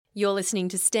You're listening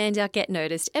to Stand Out Get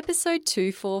Noticed, episode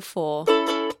 244.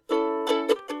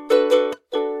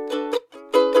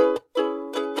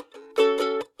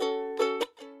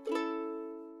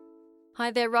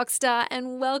 Hi there, Rockstar,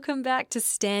 and welcome back to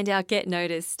Stand Out Get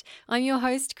Noticed. I'm your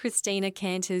host, Christina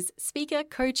Canters, speaker,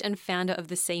 coach, and founder of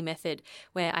the C Method,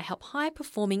 where I help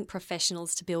high-performing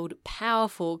professionals to build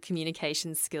powerful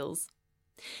communication skills.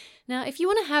 Now, if you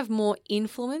want to have more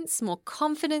influence, more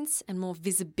confidence, and more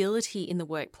visibility in the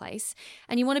workplace,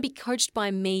 and you want to be coached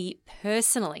by me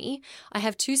personally, I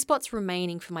have 2 spots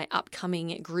remaining for my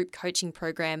upcoming group coaching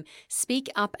program, Speak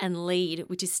Up and Lead,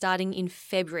 which is starting in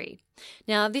February.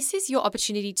 Now, this is your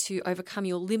opportunity to overcome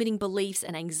your limiting beliefs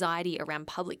and anxiety around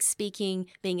public speaking,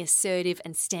 being assertive,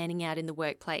 and standing out in the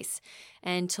workplace,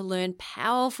 and to learn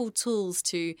powerful tools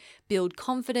to build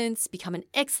confidence, become an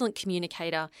excellent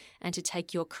communicator, and to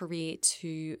take your career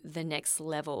to the next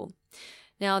level.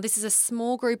 Now, this is a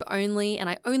small group only, and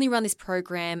I only run this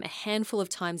program a handful of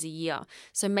times a year.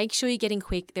 So make sure you're getting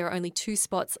quick. There are only 2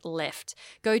 spots left.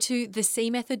 Go to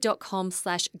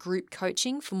thecmethod.com/group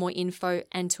coaching for more info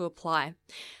and to apply.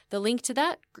 The link to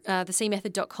that,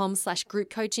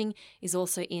 thecmethod.com/group coaching, is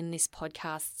also in this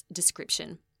podcast's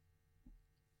description.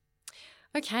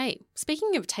 Okay,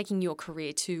 speaking of taking your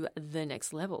career to the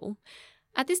next level,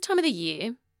 at this time of the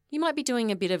year, you might be doing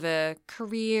a bit of a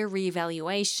career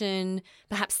reevaluation,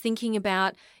 perhaps thinking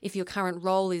about if your current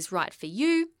role is right for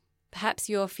you. Perhaps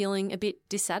you're feeling a bit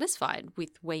dissatisfied with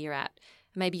where you're at.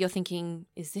 Maybe you're thinking,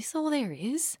 is this all there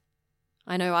is?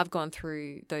 I know I've gone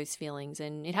through those feelings,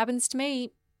 and it happens to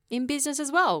me in business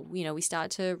as well. You know, we start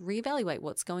to reevaluate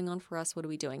what's going on for us, what are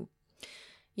we doing?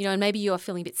 You know, and maybe you're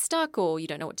feeling a bit stuck or you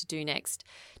don't know what to do next.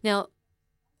 Now,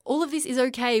 all of this is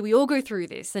okay. We all go through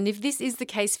this. And if this is the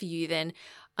case for you, then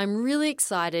I'm really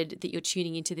excited that you're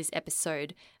tuning into this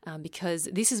episode because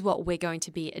this is what we're going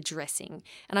to be addressing.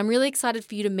 And I'm really excited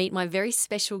for you to meet my very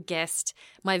special guest,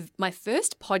 my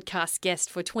first podcast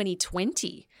guest for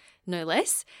 2020, no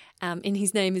less. And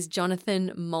his name is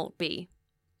Jonathan Maltby.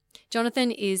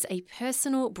 Jonathan is a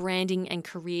personal branding and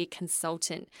career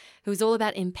consultant who is all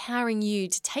about empowering you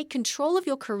to take control of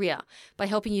your career by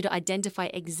helping you to identify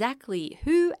exactly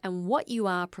who and what you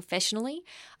are professionally,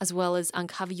 as well as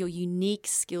uncover your unique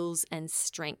skills and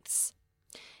strengths.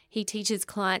 He teaches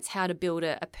clients how to build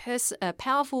a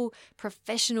powerful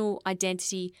professional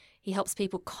identity. He helps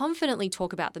people confidently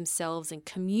talk about themselves and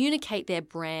communicate their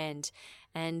brand,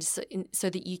 and so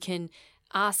that you can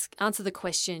answer the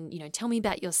question, tell me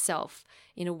about yourself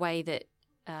in a way that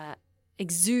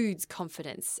exudes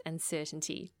confidence and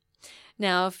certainty.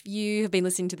 Now, if you have been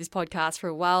listening to this podcast for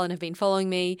a while and have been following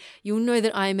me, you'll know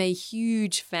that I'm a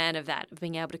huge fan of that, of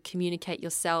being able to communicate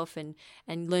yourself and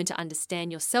learn to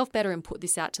understand yourself better and put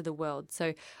this out to the world.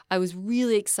 So I was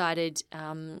really excited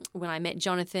when I met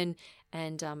Jonathan,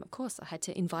 and of course I had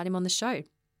to invite him on the show.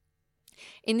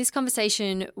 In this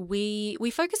conversation, we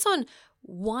focus on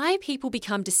why people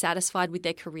become dissatisfied with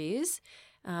their careers.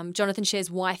 Jonathan shares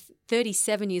why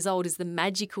 37 years old is the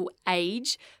magical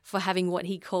age for having what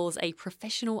he calls a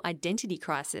professional identity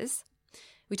crisis.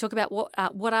 We talk about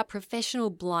what are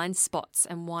professional blind spots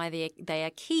and why they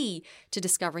are key to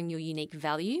discovering your unique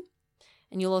value.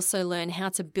 And you'll also learn how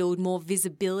to build more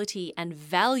visibility and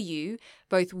value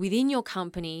both within your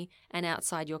company and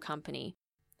outside your company.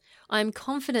 I'm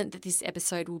confident that this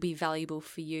episode will be valuable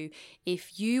for you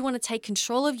if you want to take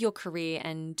control of your career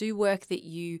and do work that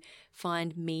you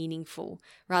find meaningful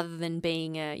rather than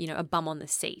being a bum on the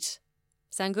seat.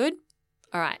 Sound good?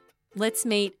 All right, let's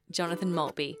meet Jonathan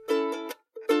Maltby.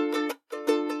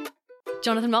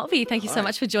 Jonathan Maltby, thank you so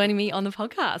much for joining me on the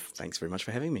podcast. Thanks very much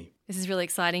for having me. This is really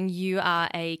exciting. You are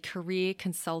a career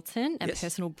consultant and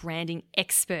personal branding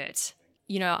expert.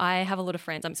 I have a lot of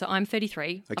friends. So I'm 33.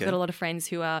 Okay. I've got a lot of friends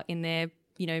who are in their,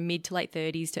 mid to late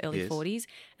 30s to early 40s.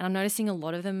 And I'm noticing a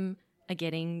lot of them are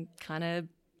getting kind of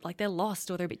like they're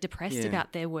lost or they're a bit depressed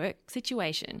about their work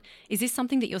situation. Is this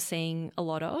something that you're seeing a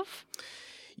lot of?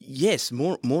 Yes,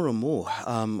 more and more.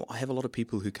 I have a lot of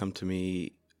people who come to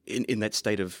me in that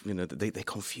state of, they're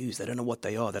confused. They don't know what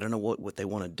they are. They don't know what they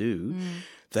want to do.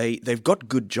 They've got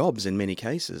good jobs in many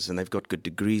cases, and they've got good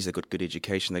degrees, they've got good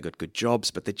education, they've got good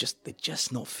jobs, but they're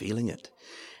just not feeling it.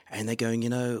 And they're going,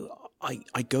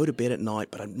 I go to bed at night,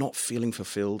 but I'm not feeling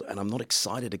fulfilled, and I'm not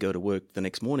excited to go to work the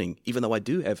next morning, even though I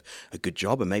do have a good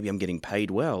job and maybe I'm getting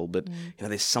paid well, but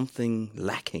there's something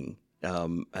lacking.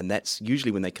 And that's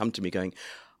usually when they come to me going,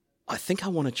 I think I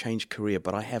want to change career,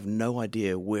 but I have no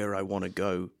idea where I want to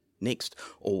go next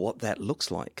or what that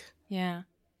looks like. Yeah.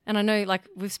 And I know, like,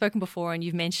 we've spoken before and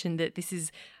you've mentioned that this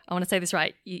is, I want to say this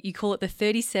right, you call it the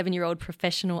 37-year-old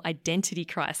professional identity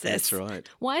crisis. That's right.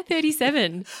 Why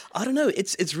 37? I don't know.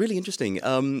 It's really interesting.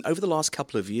 Over the last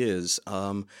couple of years,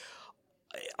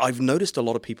 I've noticed a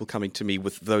lot of people coming to me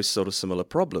with those sort of similar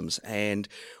problems. And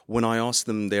when I ask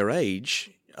them their age,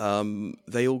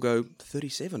 they all go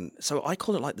 37. So I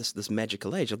call it like this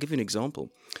magical age. I'll give you an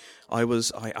example. I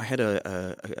had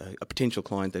a potential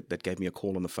client that gave me a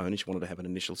call on the phone, and she wanted to have an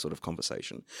initial sort of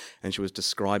conversation, and she was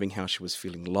describing how she was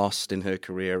feeling lost in her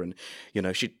career, and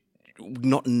she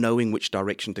not knowing which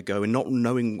direction to go and not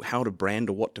knowing how to brand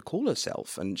or what to call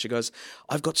herself. And she goes,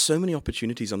 I've got so many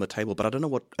opportunities on the table, but I don't know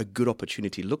what a good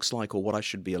opportunity looks like or what I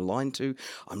should be aligned to.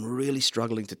 I'm really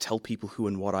struggling to tell people who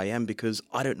and what I am because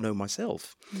I don't know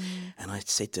myself. And I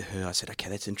said to her, okay,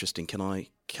 that's interesting. Can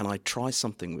I try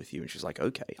something with you? And she's like,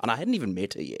 okay. And I hadn't even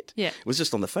met her yet. Yeah. It was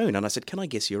just on the phone. And I said, can I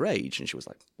guess your age? And she was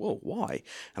like, well, why?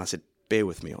 And I said, bear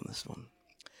with me on this one.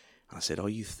 I said, are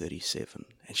you 37?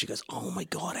 And she goes, oh my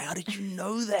God, how did you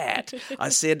know that? I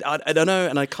said, I don't know.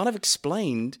 And I kind of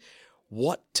explained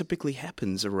what typically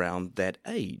happens around that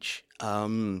age.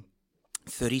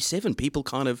 37, people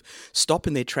kind of stop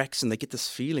in their tracks and they get this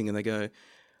feeling and they go,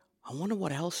 I wonder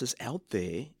what else is out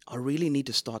there. I really need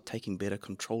to start taking better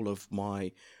control of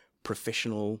my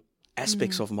professional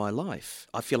aspects of my life.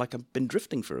 I feel like I've been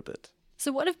drifting for a bit.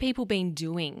 So what have people been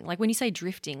doing? Like when you say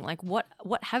drifting, like what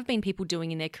have been people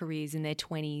doing in their careers in their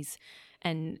 20s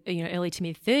and early to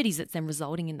mid 30s that's then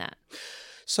resulting in that?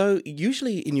 So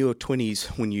usually in your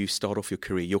 20s, when you start off your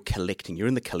career, you're collecting. You're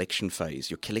in the collection phase.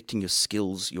 You're collecting your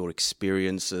skills, your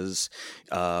experiences.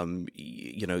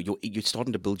 You're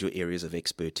starting to build your areas of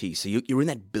expertise. So you're in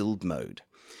that build mode.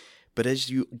 But as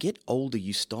you get older,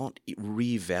 you start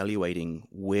reevaluating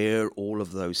where all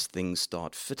of those things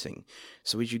start fitting.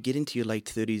 So as you get into your late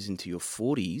 30s, into your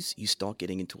 40s, you start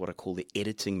getting into what I call the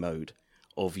editing mode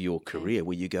of your career,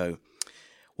 where you go,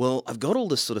 well, I've got all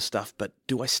this sort of stuff, but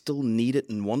do I still need it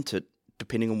and want it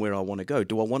depending on where I want to go?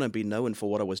 Do I want to be known for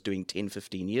what I was doing 10,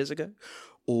 15 years ago?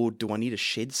 Or do I need to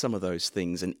shed some of those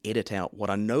things and edit out what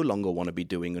I no longer want to be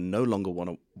doing and no longer what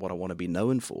I want to be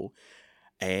known for?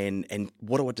 And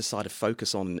what do I decide to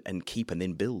focus on and keep and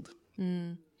then build?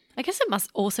 I guess it must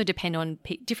also depend on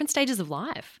different stages of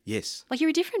life. Yes. Like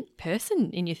you're a different person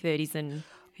in your 30s than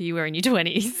who you were in your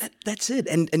 20s. That's it.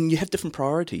 And you have different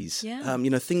priorities. Yeah.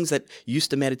 Things that used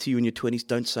to matter to you in your 20s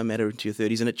don't so matter into your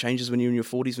 30s, and it changes when you're in your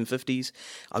 40s and 50s.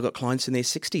 I've got clients in their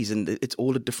 60s, and it's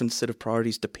all a different set of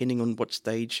priorities depending on what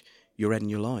stage you're at in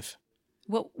your life.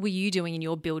 What were you doing in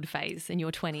your build phase in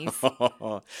your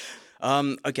 20s?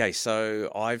 Okay,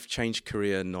 so I've changed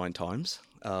career 9 times.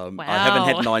 Wow. I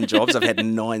haven't had 9 jobs. I've had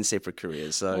 9 separate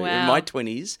careers. So Wow. in my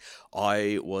 20s,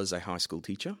 I was a high school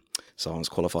teacher. So I was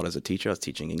qualified as a teacher. I was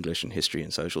teaching English and history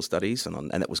and social studies,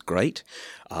 and that was great.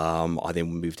 I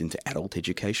then moved into adult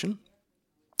education,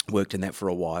 worked in that for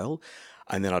a while.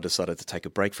 And then I decided to take a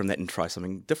break from that and try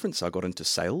something different. So I got into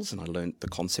sales and I learned the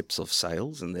concepts of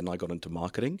sales, and then I got into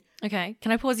marketing. Okay.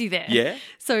 Can I pause you there? Yeah.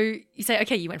 So you say,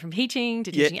 okay, you went from teaching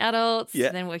to teaching adults,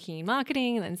 Yeah. then working in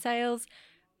marketing and then sales.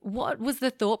 What was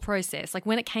the thought process? Like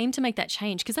when it came to make that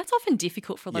change, because that's often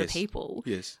difficult for a lot of people.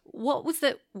 Yes. What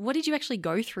did you actually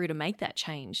go through to make that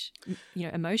change,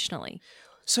 emotionally?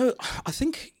 So I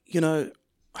think,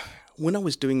 when I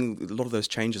was doing a lot of those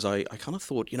changes, I kind of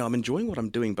thought, I'm enjoying what I'm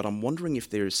doing, but I'm wondering if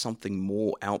there is something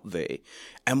more out there.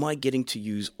 Am I getting to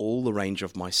use all the range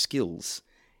of my skills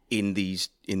in these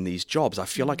jobs? I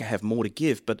feel like I have more to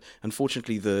give, but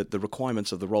unfortunately the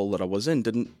requirements of the role that I was in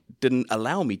didn't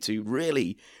allow me to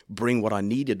really bring what I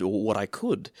needed or what I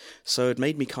could. So it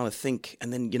made me kind of think,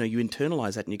 and then, you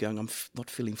internalize that and you're going, I'm not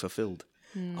feeling fulfilled.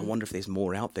 I wonder if there's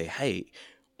more out there. Hey,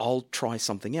 I'll try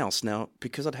something else. Now,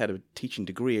 because I'd had a teaching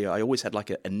degree, I always had like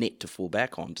a net to fall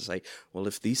back on to say, well,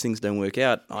 if these things don't work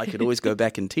out, I could always go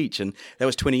back and teach. And that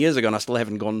was 20 years ago and I still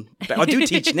haven't gone back. I do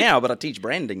teach now, but I teach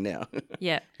branding now.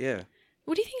 Yeah. Yeah.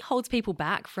 What do you think holds people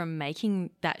back from making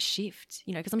that shift?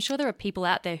 Because I'm sure there are people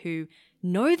out there who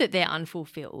know that they're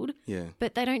unfulfilled,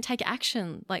 but they don't take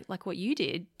action like what you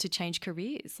did to change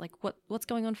careers. Like what's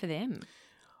going on for them?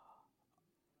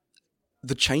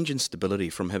 The change in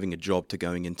stability from having a job to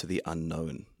going into the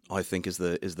unknown, I think, is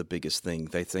the biggest thing.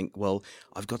 They think, well,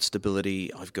 I've got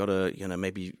stability. I've got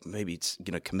maybe it's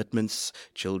commitments,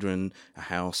 children, a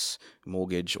house,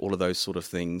 mortgage, all of those sort of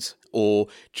things, or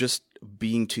just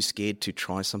being too scared to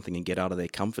try something and get out of their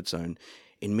comfort zone.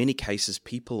 In many cases,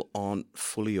 people aren't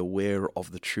fully aware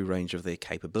of the true range of their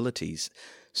capabilities,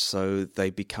 so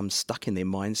they become stuck in their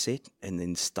mindset and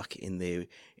then stuck in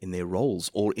their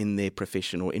roles or in their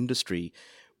profession or industry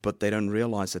but they don't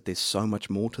realize that there's so much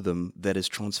more to them that is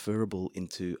transferable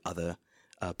into other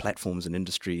platforms and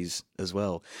industries as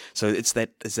well. So it's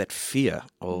that fear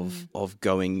of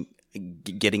getting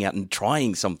out and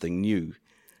trying something new.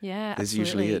 Yeah, That's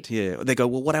absolutely. usually it. Yeah, they go,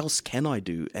 well, what else can I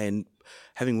do? And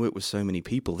having worked with so many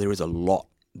people, there is a lot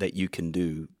that you can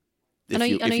do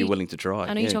if you're willing to try.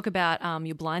 I know you talk about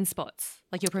your blind spots,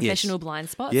 like your professional blind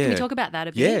spots. Can we talk about that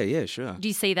a bit? Yeah, sure. Do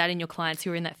you see that in your clients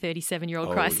who are in that 37-year-old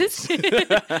Oh, crisis?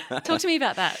 Talk to me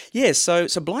about that. Yeah, so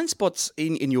blind spots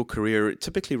in your career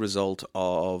typically result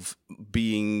of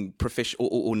being professional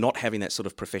or not having that sort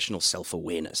of professional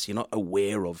self-awareness. You're not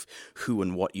aware of who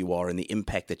and what you are and the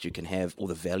impact that you can have or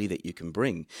the value that you can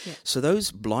bring. Yeah. So those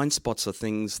blind spots are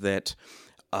things that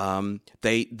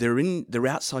they're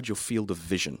outside your field of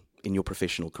vision in your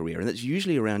professional career, and it's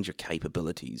usually around your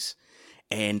capabilities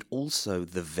and also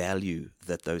the value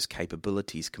that those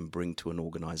capabilities can bring to an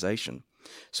organization.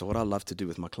 So what I love to do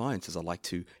with my clients is I like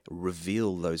to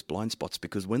reveal those blind spots,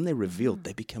 because when they're revealed,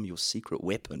 they become your secret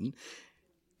weapon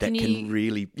that can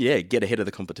really get ahead of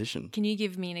the competition. Can you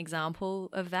give me an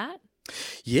example of that?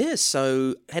 Yeah,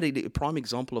 so I had a prime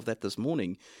example of that this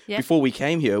morning. Before we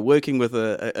came here, working with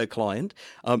a client.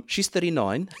 She's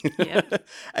 39. Yeah,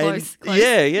 close.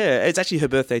 Yeah. It's actually her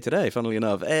birthday today, funnily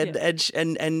enough. And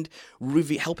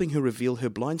helping her reveal her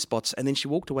blind spots. And then she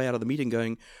walked away out of the meeting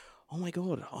going, oh my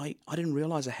God, I didn't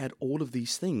realize I had all of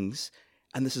these things,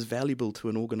 and this is valuable to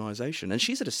an organization. And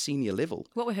she's at a senior level.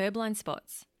 What were her blind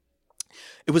spots?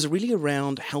 It was really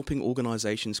around helping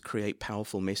organizations create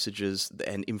powerful messages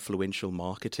and influential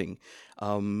marketing,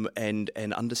 and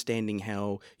understanding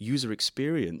how user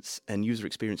experience and user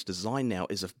experience design now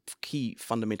is a key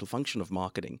fundamental function of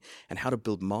marketing, and how to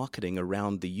build marketing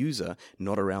around the user,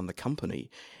 not around the company.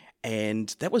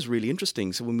 And that was really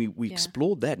interesting. So when we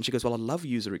explored that, and she goes, well, I love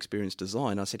user experience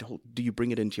design. I said, oh, do you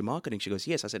bring it into your marketing? She goes,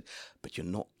 yes. I said, but you're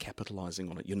not capitalizing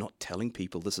on it. You're not telling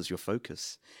people this is your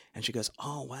focus. And she goes,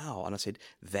 oh, wow. And I said,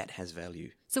 that has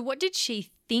value. So what did she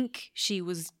think she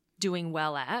was doing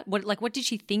well at? What did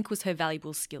she think was her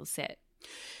valuable skill set?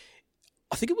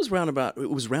 I think it was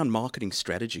around marketing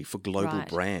strategy for global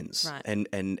brands and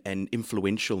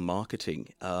influential marketing.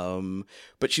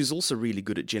 But she's also really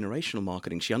good at generational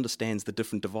marketing. She understands the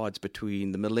different divides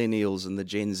between the millennials and the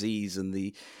Gen Zs and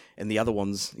the other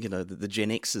ones, the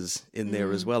Gen Xs in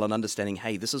there as well, and understanding,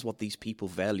 hey, this is what these people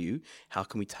value. How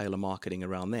can we tailor marketing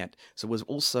around that?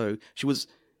 So she was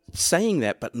saying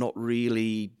that, but not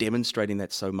really demonstrating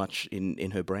that so much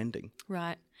in her branding.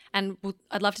 Right. And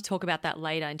I'd love to talk about that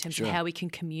later in terms of how we can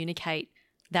communicate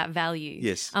that value.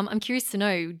 Yes. I'm curious to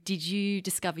know, did you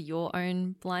discover your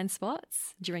own blind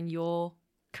spots during your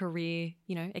career,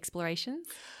 explorations?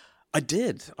 I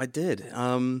did.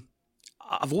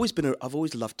 I've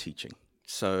always loved teaching.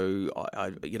 So I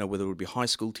whether it would be high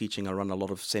school teaching, I run a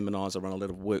lot of seminars, I run a lot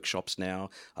of workshops now.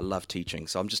 I love teaching.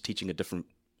 So I'm just teaching a different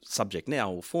subject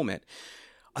now or format.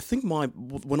 I think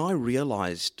when I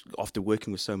realized after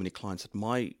working with so many clients that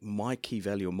my key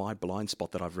value or my blind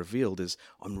spot that I've revealed is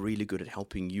I'm really good at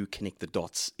helping you connect the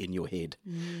dots in your head.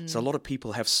 So a lot of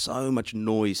people have so much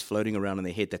noise floating around in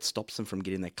their head that stops them from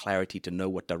getting that clarity to know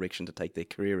what direction to take their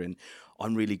career in.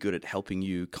 I'm really good at helping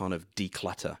you kind of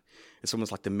declutter. It's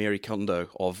almost like the Mary Kondo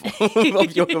of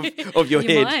your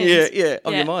head. Mind.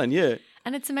 Of your mind, yeah.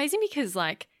 And it's amazing because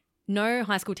no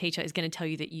high school teacher is going to tell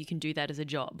you that you can do that as a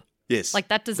job. Yes.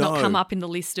 That does not come up in the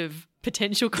list of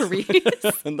potential careers.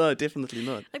 No, definitely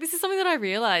not. This is something that I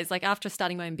realized, after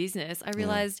starting my own business, I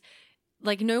realized,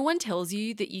 no one tells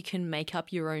you that you can make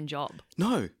up your own job.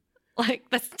 No.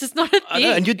 That's just not a thing. I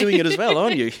know, and you're doing it as well,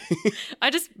 aren't you? I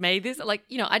just made this,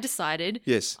 I decided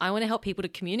I want to help people to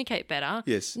communicate better.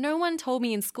 Yes. No one told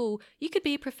me in school, you could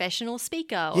be a professional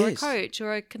speaker or a coach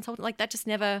or a consultant. That just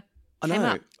never came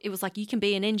up. It was you can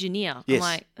be an engineer. Yes.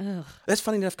 I'm ugh. That's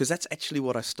funny enough because that's actually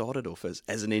what I started off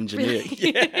as an engineer.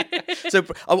 Really? Yeah. So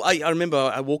I remember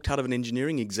I walked out of an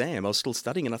engineering exam. I was still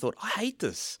studying and I thought, I hate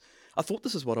this. I thought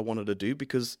this is what I wanted to do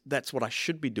because that's what I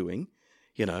should be doing,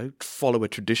 follow a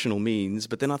traditional means.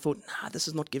 But then I thought, this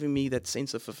is not giving me that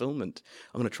sense of fulfillment.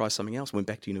 I'm going to try something else. Went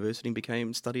back to university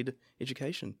and studied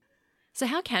education. So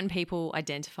how can people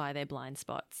identify their blind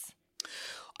spots?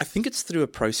 I think it's through a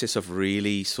process of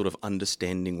really sort of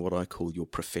understanding what I call your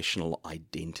professional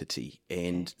identity.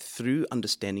 And through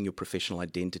understanding your professional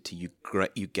identity,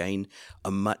 you gain a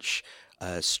much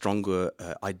stronger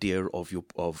idea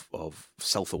of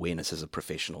self-awareness as a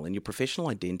professional. And your professional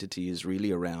identity is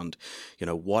really around,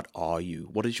 what are you?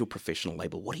 What is your professional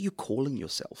label? What are you calling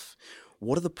yourself?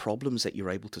 what are the problems that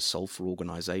you're able to solve for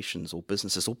organizations or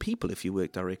businesses or people if you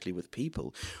work directly with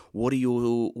people? What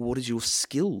is your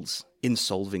skills in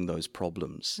solving those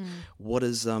problems? What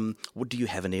do you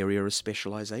have an area of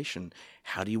specialization?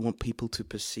 How do you want people to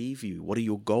perceive you? What are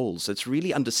your goals? It's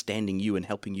really understanding you and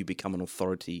helping you become an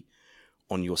authority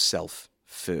on yourself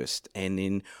first. And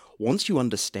then once you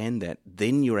understand that,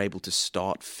 then you're able to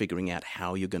start figuring out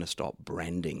how you're going to start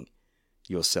branding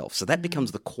yourself. So that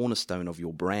becomes the cornerstone of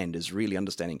your brand, is really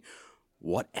understanding,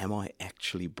 what am I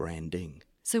actually branding?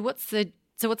 So what's the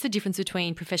difference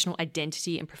between professional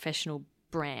identity and professional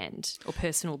brand or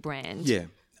personal brand? Yeah.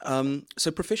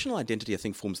 So professional identity, I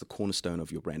think, forms the cornerstone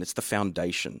of your brand. It's the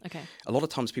foundation. Okay. A lot of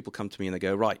times people come to me and they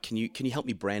go, right, can you help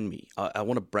me brand me? I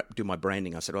want to do my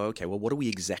branding. I said, oh, okay, well, what are we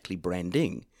exactly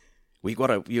branding? We got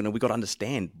to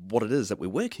understand what it is that we're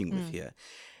working with here.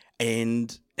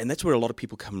 And that's where a lot of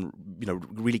people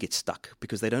really get stuck,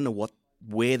 because they don't know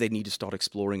where they need to start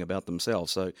exploring about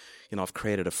themselves. So, I've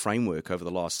created a framework over the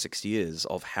last 6 years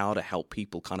of how to help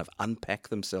people kind of unpack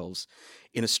themselves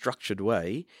in a structured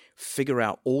way, figure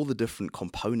out all the different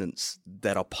components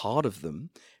that are part of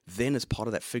them, then as part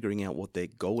of that, figuring out what their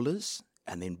goal is,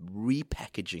 and then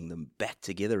repackaging them back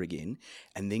together again,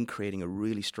 and then creating a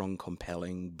really strong,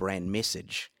 compelling brand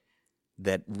message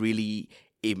that really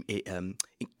it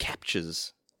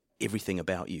captures everything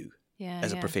about you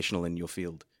as a professional in your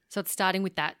field. So it's starting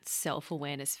with that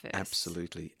self-awareness first.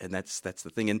 Absolutely. And that's the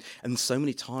thing. And so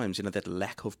many times, that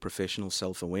lack of professional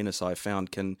self-awareness, I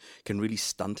found, can really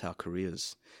stunt our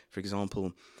careers. For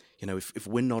example, if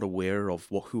we're not aware of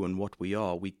who and what we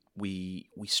are, we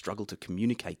struggle to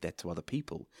communicate that to other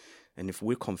people. And if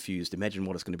we're confused, imagine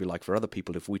what it's going to be like for other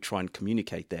people if we try and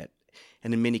communicate that.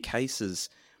 And in many cases,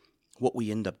 what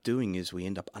we end up doing is we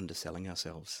end up underselling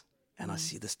ourselves. And I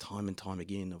see this time and time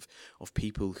again of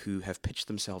people who have pitched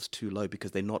themselves too low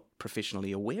because they're not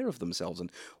professionally aware of themselves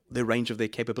and the range of their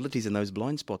capabilities and those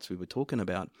blind spots we were talking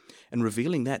about. And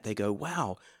revealing that, they go,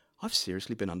 wow, I've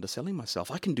seriously been underselling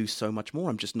myself. I can do so much more.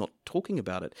 I'm just not talking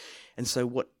about it. And so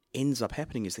what ends up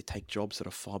happening is they take jobs that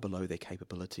are far below their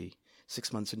capability.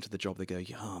 6 months into the job, they go,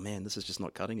 oh man, this is just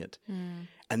not cutting it.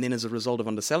 And then as a result of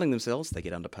underselling themselves, they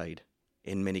get underpaid.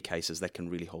 In many cases, that can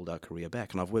really hold our career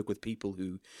back. And I've worked with people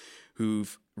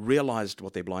who've realized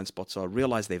what their blind spots are,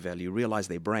 realized their value, realized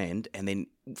their brand, and then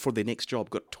for their next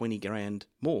job got 20 grand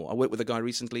more. I worked with a guy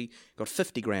recently, got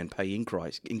 50 grand pay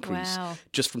increase Wow.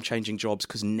 just from changing jobs,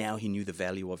 because now he knew the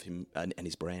value of him and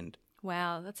his brand.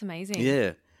 Wow, that's amazing.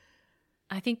 Yeah.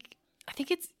 I think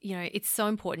it's, it's so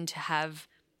important to have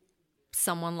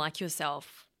someone like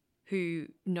yourself who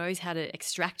knows how to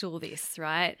extract all this,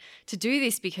 right? To do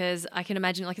this, because I can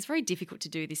imagine, it's very difficult to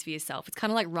do this for yourself. It's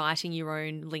kind of like writing your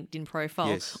own LinkedIn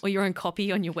profile or your own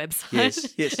copy on your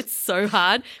website. Yes. It's so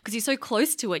hard because you're so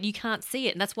close to it, you can't see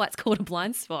it, and that's why it's called a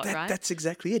blind spot, right? That's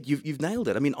exactly it. You've nailed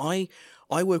it. I mean, I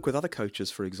work with other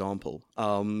coaches, for example,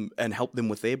 and help them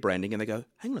with their branding, and they go,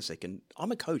 hang on a second,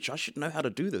 I'm a coach. I should know how to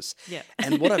do this. Yeah.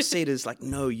 And what I've said is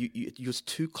no, you're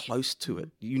too close to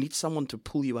it. You need someone to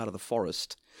pull you out of the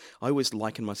forest. I always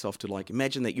liken myself to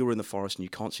imagine that you're in the forest and you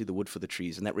can't see the wood for the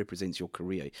trees, and that represents your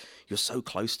career. You're so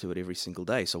close to it every single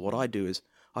day. So what I do is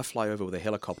I fly over with a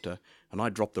helicopter and I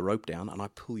drop the rope down and I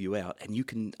pull you out,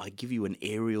 and I give you an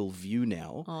aerial view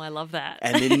now. Oh, I love that.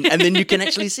 And then you can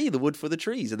actually see the wood for the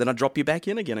trees. And then I drop you back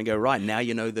in again and go, right, now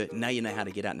you know how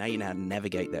to get out. Now you know how to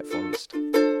navigate that forest.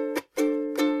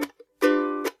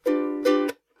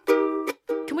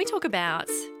 Can we talk about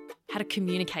how to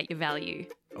communicate your value?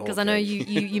 Because I know Okay.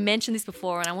 you mentioned this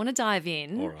before, and I want to dive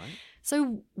in. All right.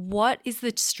 So what is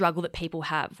the struggle that people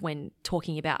have when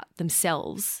talking about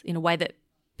themselves in a way that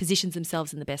positions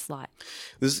themselves in the best light?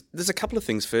 There's a couple of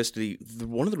things. Firstly,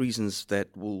 one of the reasons that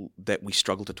we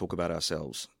struggle to talk about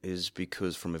ourselves is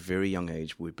because from a very young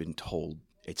age we've been told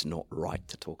it's not right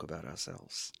to talk about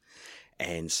ourselves.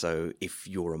 And so if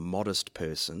you're a modest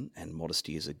person, and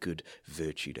modesty is a good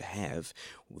virtue to have,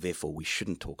 therefore we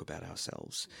shouldn't talk about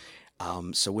ourselves.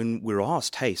 So when we're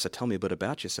asked, hey, so tell me a bit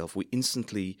about yourself, we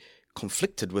instantly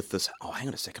conflicted with this, oh, hang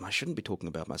on a second, I shouldn't be talking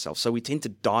about myself. So we tend to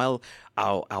dial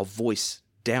our voice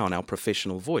down, our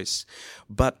professional voice.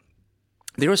 But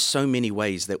there are so many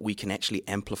ways that we can actually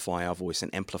amplify our voice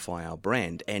and amplify our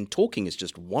brand. And talking is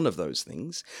just one of those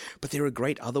things. But there are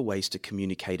great other ways to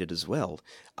communicate it as well.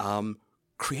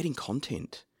 Creating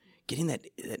content. Getting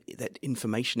that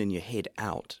information in your head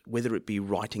out, whether it be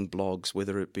writing blogs,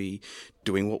 whether it be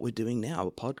doing what we're doing now,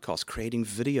 a podcast, creating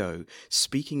video,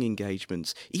 speaking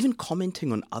engagements, even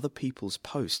commenting on other people's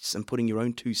posts and putting your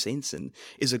own 2 cents in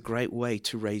is a great way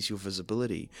to raise your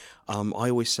visibility. I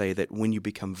always say that when you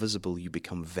become visible, you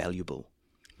become valuable.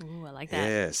 Ooh, I like that.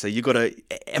 Yeah, so you got to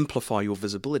amplify your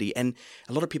visibility. And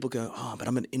a lot of people go, oh, but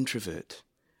I'm an introvert.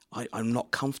 I'm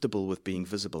not comfortable with being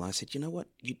visible. I said, you know what?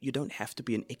 You don't have to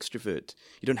be an extrovert.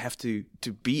 You don't have to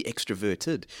be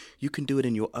extroverted. You can do it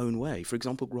in your own way. For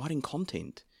example, writing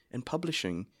content and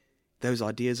publishing those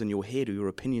ideas in your head or your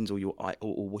opinions or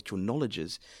what your knowledge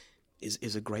is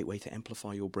a great way to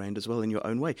amplify your brand as well in your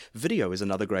own way. Video is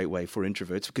another great way for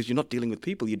introverts because you're not dealing with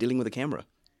people, you're dealing with a camera.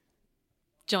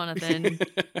 Jonathan,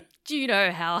 do you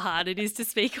know how hard it is to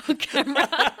speak on camera?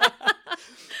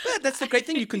 But that's the great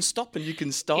thing. You can stop and you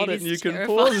can start it and you can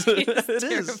terrifying. pause. It's It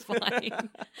is. terrifying.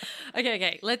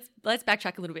 Okay. Let's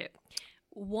backtrack a little bit.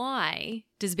 Why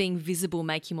does being visible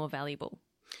make you more valuable?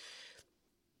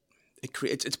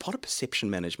 It's part of perception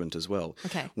management as well.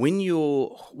 Okay. When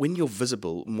you're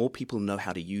visible, more people know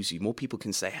how to use you. More people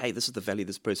can say, "Hey, this is the value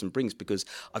this person brings because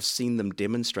I've seen them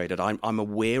demonstrate it. I'm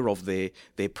aware of their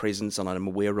presence and I'm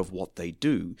aware of what they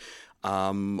do."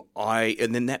 And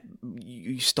then that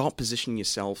you start positioning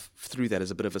yourself through that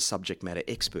as a bit of a subject matter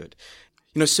expert.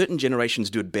 You know, certain generations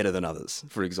do it better than others.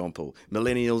 For example,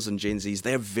 millennials and Gen Zs,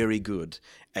 they're very good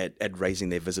at raising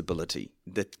their visibility.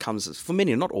 That comes, for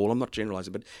many, not all, I'm not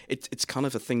generalizing, but it's kind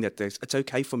of a thing that it's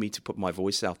okay for me to put my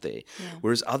voice out there. Yeah.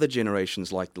 Whereas other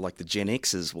generations like the Gen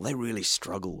Xs, well, they really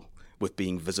struggle with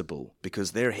being visible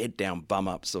because they're head down, bum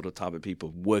up sort of type of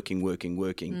people, working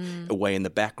away in the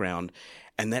background.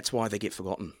 And that's why they get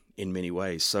forgotten in many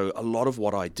ways. So a lot of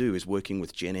what I do is working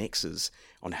with Gen Xs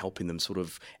on helping them sort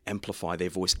of amplify their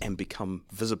voice and become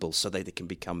visible so they can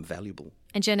become valuable.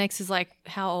 And Gen X is like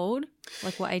how old?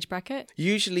 Like what age bracket?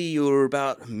 Usually you're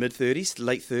about mid-30s,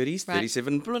 late 30s, right.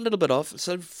 37, a little bit off.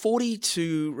 So 40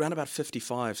 to around about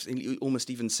 55, almost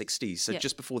even 60s. So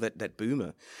just before that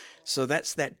boomer. So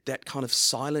that's that kind of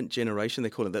silent generation, they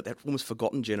call it, that almost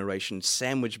forgotten generation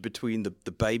sandwiched between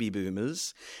the baby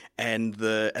boomers and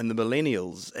the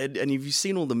millennials. And if you've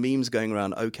seen all the memes going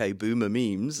around, okay, boomer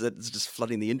memes, that's just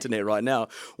flooding the internet right now.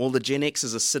 Well, the Gen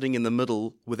Xers are sitting in the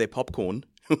middle with their popcorn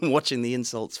watching the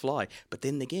insults fly. But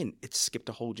then again, it's skipped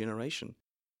a whole generation.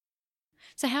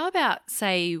 So how about,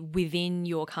 say, within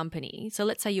your company? So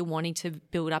let's say you're wanting to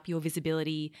build up your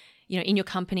visibility, in your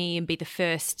company and be the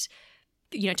first,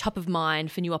 top of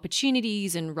mind for new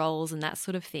opportunities and roles and that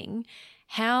sort of thing.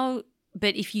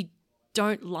 But if you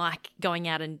don't like going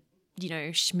out and,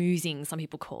 schmoozing, some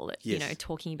people call it, yes.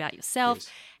 Talking about yourself, yes.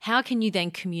 How can you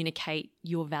then communicate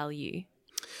your value?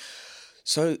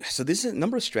 So there's a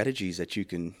number of strategies that you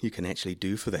can actually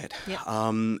do for that.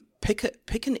 Yep.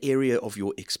 Pick an area of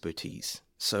your expertise.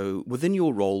 So within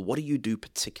your role, what do you do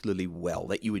particularly well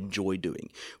that you enjoy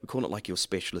doing? We call it like your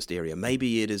specialist area.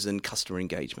 Maybe it is in customer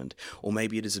engagement, or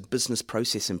maybe it is in business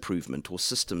process improvement or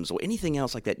systems or anything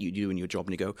else like that you do in your job.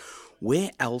 And you go, where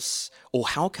else or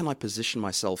how can I position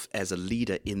myself as a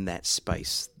leader in that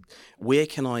space? Where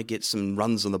can I get some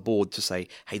runs on the board to say,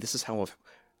 hey, this is how I've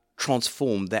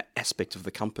transform that aspect of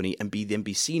the company and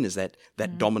be seen as that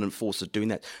dominant force of doing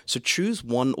that. So choose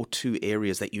one or two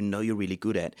areas that you're really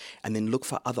good at and then look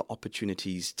for other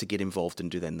opportunities to get involved and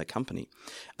do that in the company.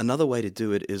 Another way to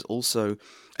do it is also,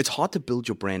 it's hard to build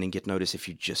your brand and get noticed if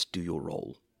you just do your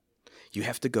role. You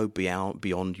have to go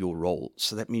beyond your role.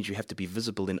 So that means you have to be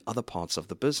visible in other parts of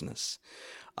the business.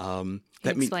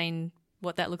 Explain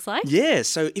what that looks like? Yeah,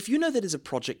 so if you know that there's a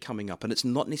project coming up and it's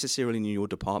not necessarily in your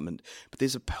department, but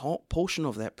there's a portion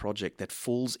of that project that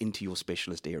falls into your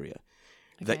specialist area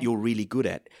that you're really good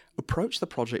at, approach the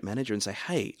project manager and say,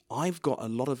 hey, I've got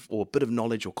a bit of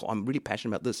knowledge or I'm really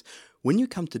passionate about this. When you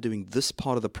come to doing this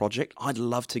part of the project, I'd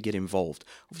love to get involved.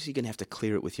 Obviously, you're going to have to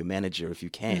clear it with your manager if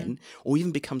you can, or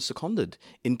even become seconded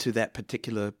into that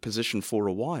particular position for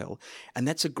a while. And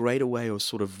that's a greater way of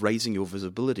sort of raising your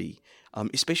visibility,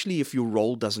 especially if your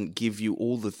role doesn't give you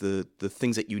all the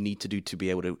things that you need to do to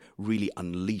be able to really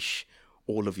unleash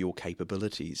all of your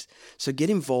capabilities. So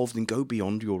get involved and go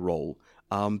beyond your role.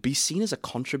 Be seen as a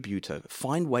contributor.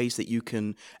 Find ways that you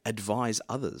can advise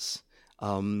others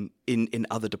in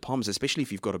other departments, especially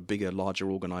if you've got a bigger,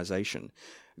 larger organization.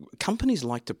 Companies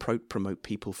like to promote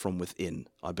people from within,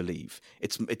 I believe.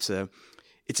 It's an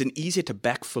easier to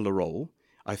backfill a role,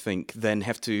 I think, than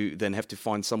have to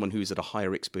find someone who's at a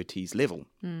higher expertise level.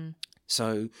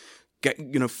 So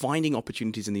finding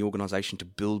opportunities in the organization to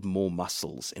build more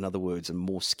muscles, in other words, and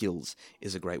more skills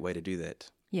is a great way to do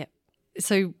that. Yeah.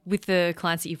 So with the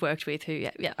clients that you've worked with who,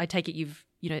 I take it you've,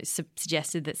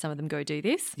 suggested that some of them go do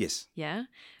this? Yes. Yeah.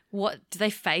 Do they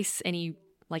face any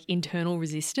internal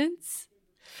resistance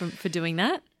for doing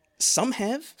that? Some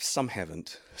have, some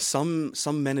haven't. Some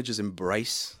managers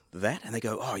embrace that and they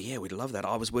go, oh yeah, we'd love that.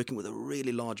 I was working with a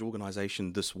really large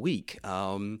organization this week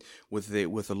with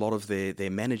a lot of their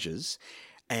managers,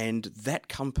 and that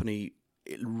company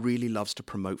really loves to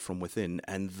promote from within,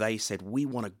 and they said, we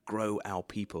want to grow our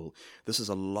people. This is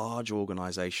a large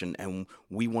organization and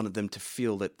we wanted them to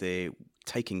feel that they're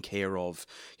taken care of.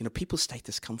 People stay at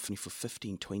this company for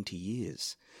 15, 20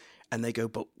 years. And they go,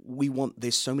 but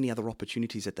there's so many other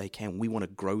opportunities that we want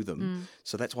to grow them.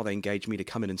 So that's why they engage me to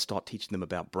come in and start teaching them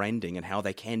about branding and how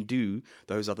they can do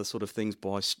those other sort of things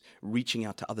by reaching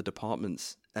out to other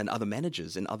departments and other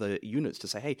managers in other units to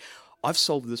say, hey, I've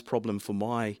solved this problem for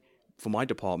my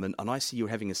department and I see you're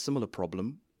having a similar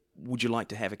problem. Would you like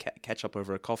to have a catch up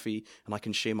over a coffee and I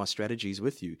can share my strategies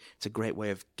with you? It's a great way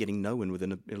of getting known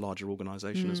within a larger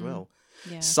organization as well.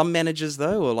 Yeah. Some managers,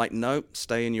 though, are like, no,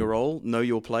 stay in your role, know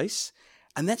your place.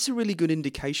 And that's a really good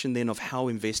indication then of how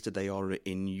invested they are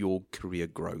in your career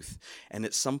growth. And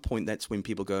at some point, that's when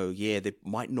people go, yeah, there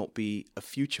might not be a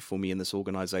future for me in this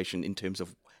organization in terms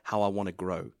of how I want to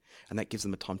grow. And that gives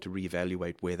them a time to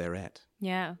reevaluate where they're at.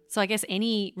 Yeah. So I guess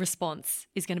any response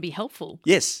is going to be helpful.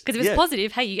 Yes. Because if it's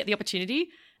positive, hey, you get the opportunity.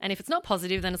 And if it's not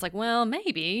positive, then it's like, well,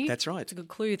 maybe. That's right. It's a good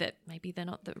clue that maybe they're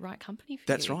not the right company for you.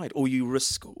 That's right. Or you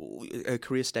risk a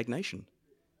career stagnation.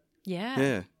 Yeah.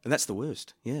 Yeah. And that's the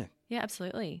worst. Yeah. Yeah,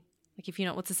 absolutely. Like if you're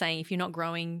not, what's the saying? If you're not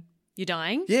growing, you're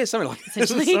dying. Yeah, something like that.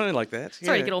 Something like that.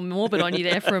 Sorry to get all morbid on you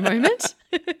there for a moment.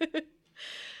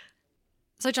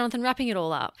 So, Jonathan, wrapping it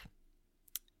all up,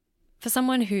 for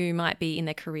someone who might be in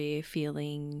their career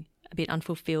feeling a bit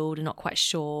unfulfilled and not quite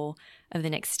sure of the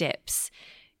next steps,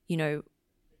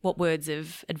 what words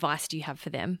of advice do you have for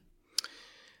them?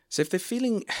 So if they're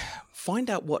find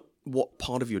out what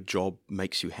part of your job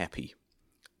makes you happy.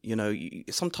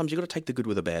 Sometimes you've got to take the good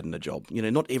with the bad in a job.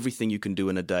 Not everything you can do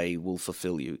in a day will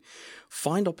fulfill you.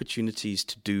 Find opportunities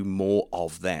to do more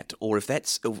of that. Or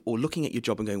looking at your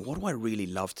job and going, what do I really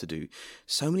love to do?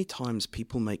 So many times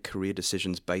people make career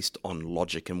decisions based on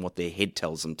logic and what their head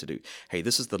tells them to do. Hey,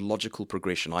 this is the logical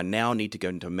progression. I now need to go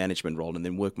into a management role and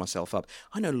then work myself up.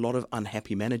 I know a lot of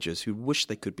unhappy managers who wish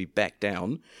they could be back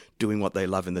down doing what they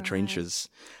love in the trenches.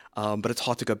 But it's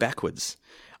hard to go backwards.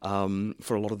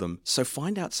 For a lot of them. So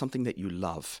find out something that you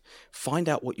love. Find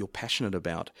out what you're passionate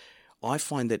about. I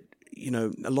find that,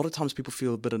 a lot of times people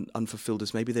feel a bit unfulfilled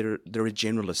as maybe they're a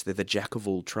generalist. They're the jack of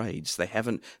all trades. They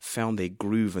haven't found their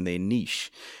groove and their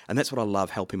niche. And that's what I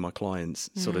love helping my clients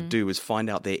sort of do, is find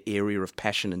out their area of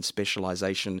passion and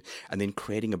specialization and then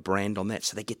creating a brand on that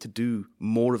so they get to do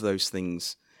more of those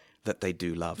things that they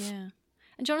do love. Yeah.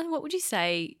 And Jonathan, what would you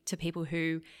say to people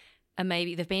who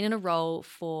maybe they've been in a role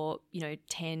for,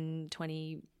 10,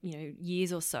 20,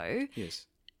 years or so. Yes.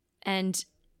 And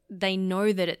they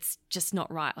know that it's just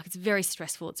not right. Like it's very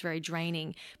stressful, it's very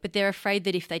draining, but they're afraid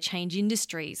that if they change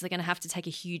industries, they're going to have to take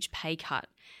a huge pay cut.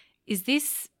 Is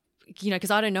this,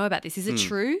 because I don't know about this, is it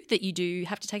true that you do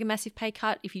have to take a massive pay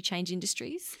cut if you change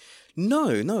industries? No,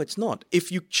 it's not.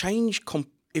 If you change,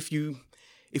 if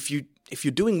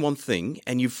you're doing one thing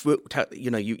and you've worked out,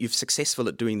 you're successful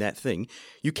at doing that thing,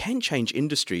 you can change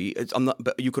industry.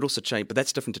 But you could also change, but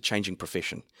that's different to changing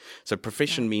profession. So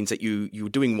profession means that you're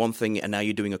doing one thing and now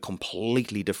you're doing a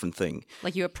completely different thing.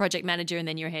 Like you're a project manager and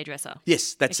then you're a hairdresser.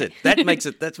 Yes, that's it. That makes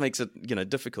it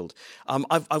difficult.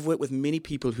 I've worked with many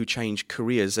people who change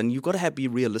careers, and you've got to be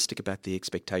realistic about the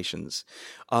expectations.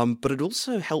 But it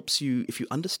also helps you if you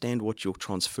understand what your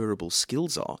transferable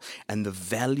skills are and the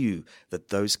value that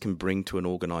those can bring to an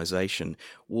organization.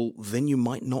 Well, then you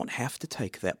might not have to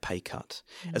take that pay cut.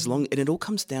 And it all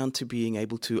comes down to being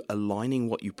able to aligning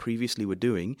what you previously were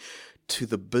doing to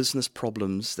the business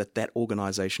problems that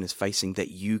organization is facing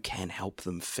that you can help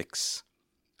them fix.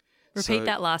 Repeat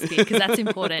that last bit because that's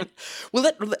important.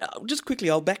 Well, just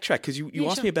quickly, I'll backtrack because you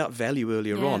asked me about value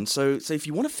earlier on. So if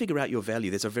you want to figure out your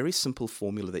value, there's a very simple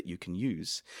formula that you can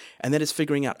use, and that is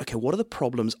figuring out, okay, what are the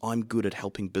problems I'm good at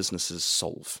helping businesses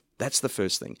solve? That's the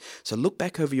first thing. So look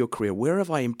back over your career. Where have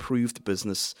I improved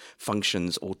business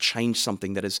functions or changed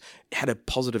something that has had a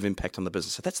positive impact on the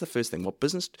business? So that's the first thing. What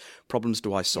business problems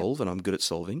do I solve and I'm good at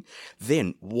solving?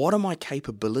 Then what are my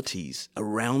capabilities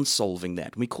around solving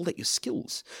that? And we call that your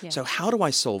skills. Yeah. So how do I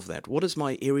solve that? What is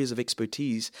my areas of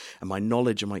expertise and my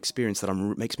knowledge and my experience that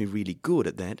makes me really good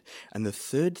at that? And the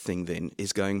third thing then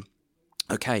is going,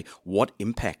 okay, what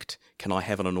impact can I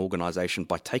have on an organization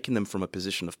by taking them from a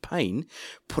position of pain,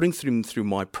 putting them through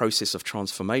my process of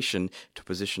transformation to a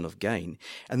position of gain?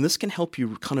 And this can help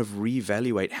you kind of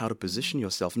reevaluate how to position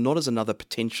yourself, not as another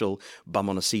potential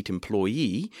bum-on-a-seat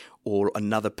employee or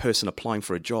another person applying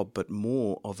for a job, but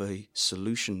more of a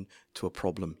solution to a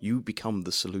problem. You become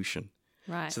the solution.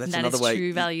 Right. So that's and that another is way.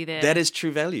 true value there. That is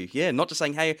true value. Yeah. Not just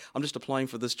saying, hey, I'm just applying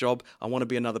for this job. I want to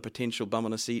be another potential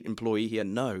bum-on-a-seat employee here.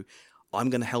 No. I'm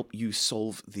going to help you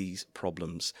solve these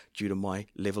problems due to my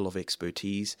level of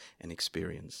expertise and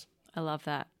experience. I love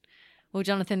that. Well,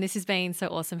 Jonathan, this has been so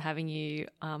awesome having you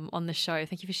on the show.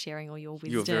 Thank you for sharing all your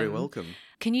wisdom. You're very welcome.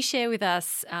 Can you share with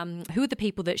us who are the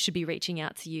people that should be reaching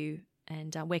out to you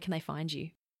and where can they find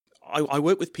you? I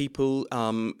work with people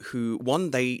who, one,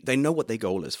 they know what their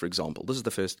goal is, for example. This is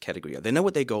the first category. They know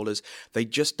what their goal is. They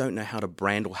just don't know how to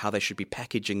brand or how they should be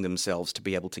packaging themselves to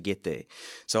be able to get there.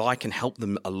 So I can help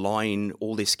them align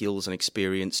all their skills and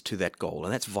experience to that goal,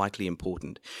 and that's vitally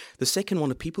important. The second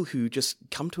one are people who just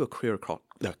come to a career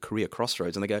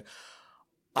crossroads and they go,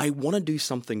 I want to do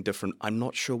something different. I'm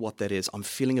not sure what that is. I'm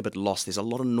feeling a bit lost. There's a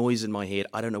lot of noise in my head.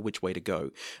 I don't know which way to go.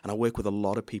 And I work with a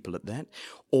lot of people at that.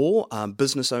 Or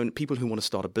business owners, people who want to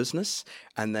start a business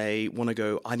and they want to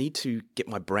go, I need to get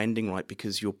my branding right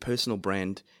because your personal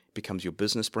brand becomes your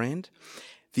business brand.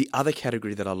 The other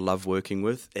category that I love working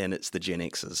with, and it's the Gen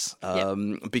Xers,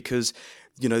 because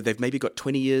they've maybe got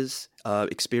 20 years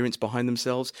experience behind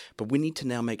themselves, but we need to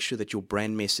now make sure that your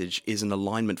brand message is in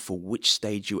alignment for which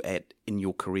stage you're at in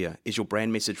your career. Is your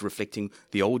brand message reflecting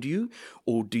the old you,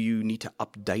 or do you need to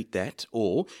update that,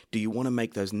 or do you want to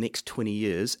make those next 20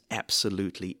 years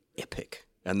absolutely epic?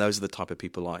 And those are the type of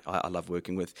people I love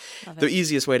working with. The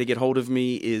easiest way to get hold of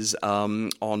me is on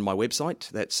my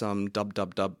website. That's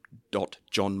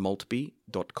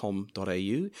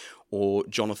www.johnmaltby.com.au or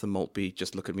Jonathan Maltby.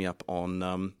 Just look at me up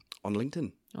on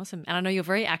LinkedIn. Awesome. And I know you're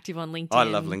very active on LinkedIn. I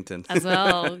love LinkedIn. As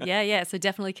well. Yeah. So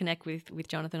definitely connect with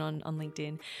Jonathan on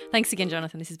LinkedIn. Thanks again,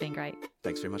 Jonathan. This has been great.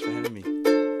 Thanks very much for having me.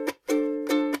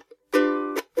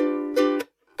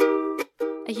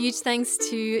 A huge thanks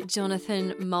to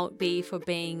Jonathan Maltby for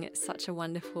being such a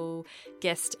wonderful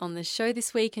guest on the show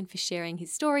this week and for sharing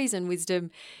his stories and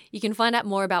wisdom. You can find out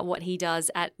more about what he does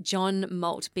at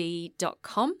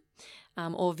johnmaltby.com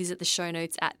or visit the show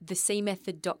notes at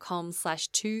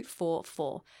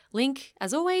thecmethod.com/244. Link,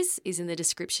 as always, is in the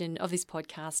description of this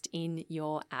podcast in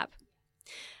your app.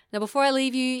 Now, before I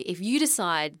leave you, if you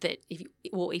have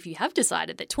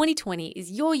decided that 2020 is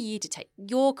your year to take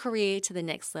your career to the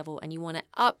next level and you want to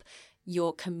up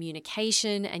your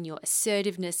communication and your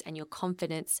assertiveness and your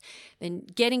confidence, then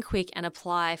get in quick and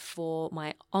apply for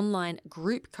my online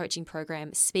group coaching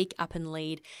program, Speak Up and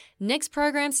Lead. Next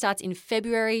program starts in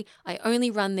February. I only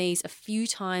run these a few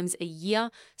times a year,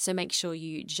 so make sure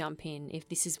you jump in if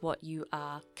this is what you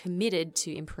are committed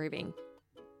to improving.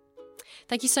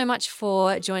 Thank you so much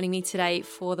for joining me today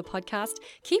for the podcast.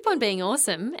 Keep on being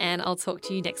awesome, and I'll talk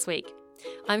to you next week.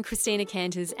 I'm Christina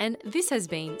Canters, and this has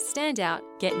been Stand Out,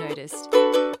 Get Noticed.